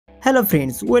Hello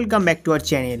friends, welcome back to our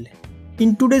channel.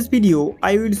 In today's video,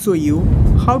 I will show you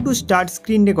how to start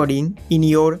screen recording in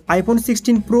your iPhone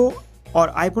 16 Pro or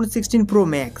iPhone 16 Pro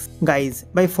Max. Guys,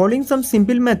 by following some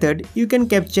simple method, you can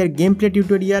capture gameplay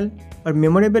tutorial or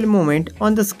memorable moment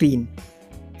on the screen.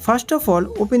 First of all,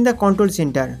 open the control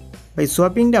center by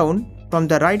swiping down from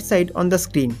the right side on the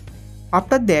screen.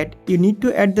 After that, you need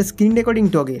to add the screen recording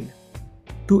toggle.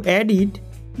 To add it,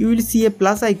 you will see a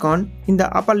plus icon in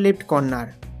the upper left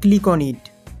corner. Click on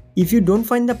it. If you don't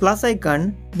find the plus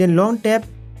icon, then long tap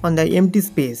on the empty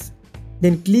space.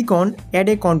 Then click on Add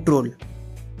a Control.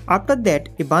 After that,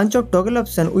 a bunch of toggle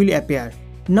options will appear.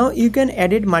 Now you can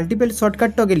add multiple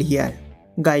shortcut toggle here.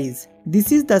 Guys,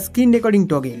 this is the screen recording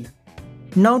toggle.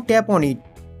 Now tap on it.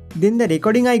 Then the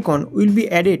recording icon will be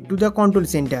added to the control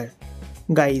center.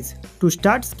 Guys, to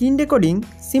start screen recording,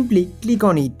 simply click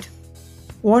on it.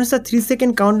 Once the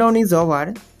 3-second countdown is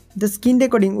over, the screen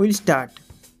recording will start.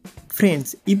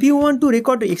 Friends, if you want to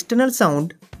record external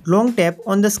sound, long tap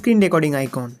on the screen recording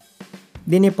icon.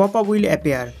 Then a pop-up will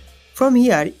appear. From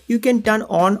here, you can turn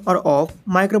on or off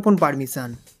microphone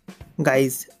permission.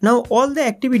 Guys, now all the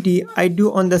activity I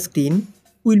do on the screen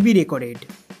will be recorded.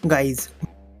 Guys,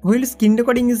 while screen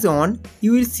recording is on,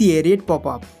 you will see a red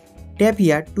pop-up. Tap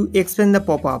here to expand the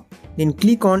pop-up. Then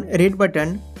click on red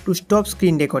button to stop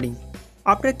screen recording.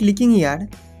 After clicking here,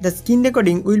 the screen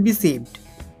recording will be saved.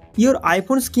 Your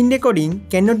iPhone screen recording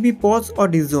cannot be paused or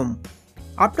resumed.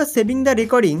 After saving the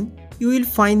recording, you will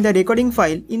find the recording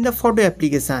file in the photo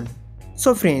application.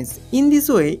 So friends, in this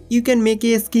way, you can make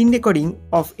a screen recording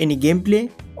of any gameplay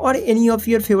or any of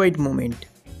your favorite moment.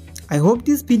 I hope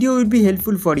this video will be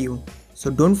helpful for you.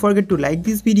 So don't forget to like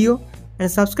this video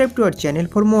and subscribe to our channel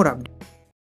for more updates.